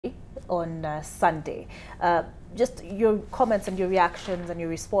on Sunday. Just your comments and your reactions and your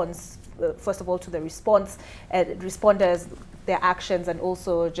response, first of all, to the responders, their actions, and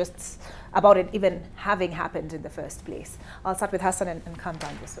also just about it even having happened in the first place. I'll start with Hassan and come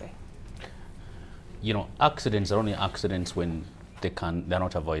down this way. You know, accidents are only accidents when they're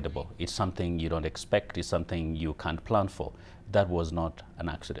not avoidable. It's something you don't expect. It's something you can't plan for. That was not an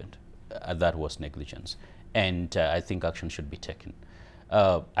accident. That was negligence. And I think action should be taken.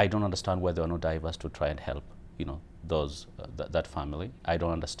 I don't understand why there are no divers to try and help, you know, that family. I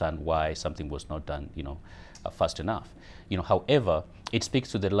don't understand why something was not done, you know, fast enough. You know, however, it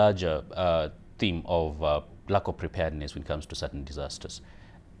speaks to the larger theme of lack of preparedness when it comes to certain disasters.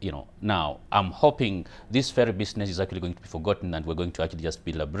 You know, now I'm hoping this ferry business is actually going to be forgotten and we're going to actually just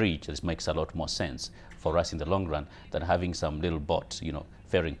build a bridge. This makes a lot more sense for us in the long run than having some little boat, you know,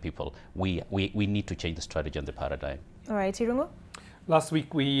 ferrying people. We need to change the strategy and the paradigm. All right, Irungu? Last week,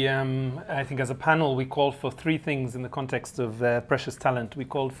 I think as a panel, we called for three things in the context of precious talent. We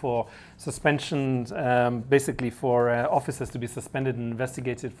called for suspensions, basically for officers to be suspended and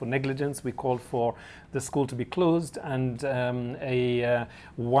investigated for negligence. We called for the school to be closed and a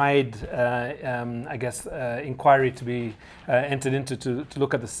wide, I guess, inquiry to be entered into to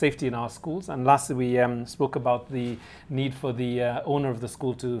look at the safety in our schools. And lastly, we spoke about the need for the owner of the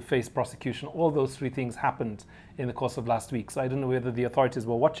school to face prosecution. All those three things happened in the course of last week. So I don't know whether the authorities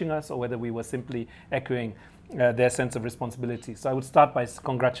were watching us or whether we were simply echoing their sense of responsibility. So I would start by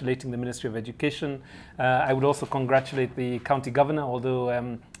congratulating the Ministry of Education. I would also congratulate the county governor,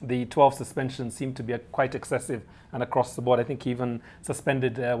 although the 12 suspensions seem to be quite excessive and across the board. I think he even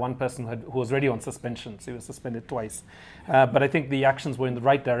suspended one person who was already on suspension, so he was suspended twice. But I think the actions were in the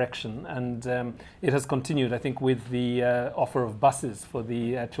right direction, and it has continued, I think, with the offer of buses for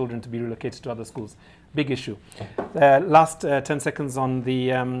the children to be relocated to other schools. Big issue. Last 10 seconds on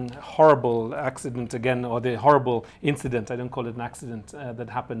the horrible accident again, or the horrible incident, I don't call it an accident, that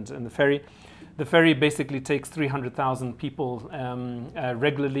happened in the ferry. The ferry basically takes 300,000 people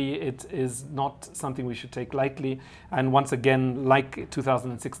regularly. It is not something we should take lightly. And once again, like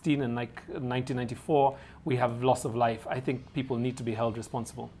 2016 and like 1994, we have loss of life. I think people need to be held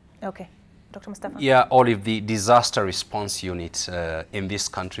responsible. Okay. Dr. Mustafa? Yeah, Olive, the disaster response unit in this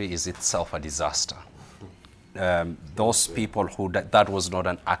country is itself a disaster. Those people who, that was not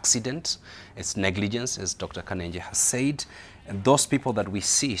an accident, it's negligence, as Dr. Kanenje has said. And those people that we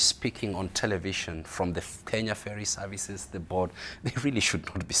see speaking on television from the Kenya Ferry Services, the board, they really should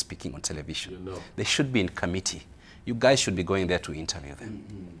not be speaking on television. You know. They should be in committee. You guys should be going there to interview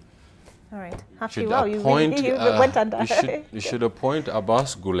them. All right. Happy, wow, you went under. You should appoint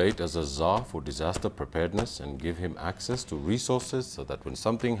Abbas Gulait as a czar for disaster preparedness and give him access to resources so that when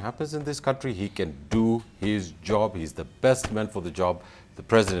something happens in this country, he can do his job. He's the best man for the job. The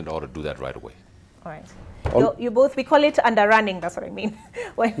president ought to do that right away. All right. You both, we call it underrunning, that's what I mean.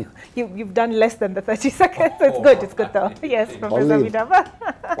 When you've done less than the 30 seconds, it's good though. Yes, Professor Vidava.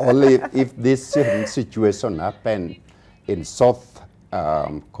 Only if this situation happened in South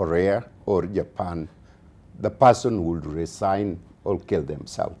Korea or Japan, the person would resign or kill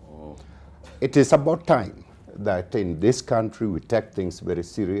themselves. Oh. It is about time that in this country we take things very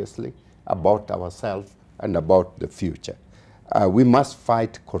seriously about ourselves and about the future. We must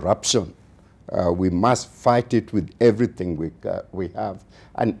fight corruption. We must fight it with everything we have,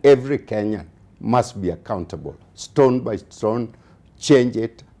 and every Kenyan must be accountable, stone by stone, change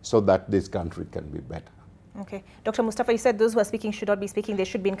it so that this country can be better. Okay. Dr. Mustafa, you said those who are speaking should not be speaking, they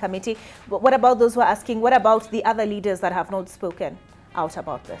should be in committee. But what about those who are asking, what about the other leaders that have not spoken out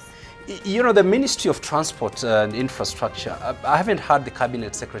about this? You know, the Ministry of Transport and Infrastructure, I haven't heard the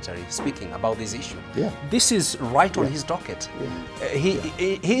Cabinet Secretary speaking about this issue. Yeah. This is right on his docket. Yeah.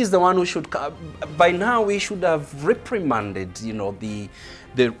 He is the one who should, by now we should have reprimanded, you know, the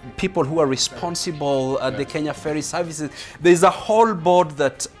people who are responsible at the Kenya Ferry Services. There's a whole board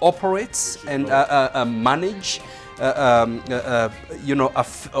that operates and manage, you know,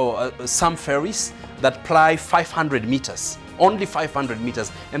 some ferries that ply 500 meters. Only 500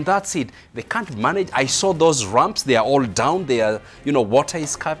 meters, and that's it. They can't manage. I saw those ramps, they are all down, they are, you know, water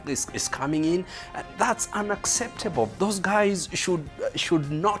is coming in. That's unacceptable. Those guys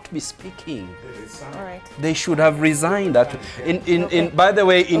should not be speaking. All right. They should have resigned. By the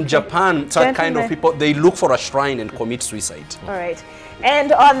way, in Japan, such kind of people, they look for a shrine and commit suicide. All right.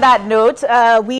 And on that note, we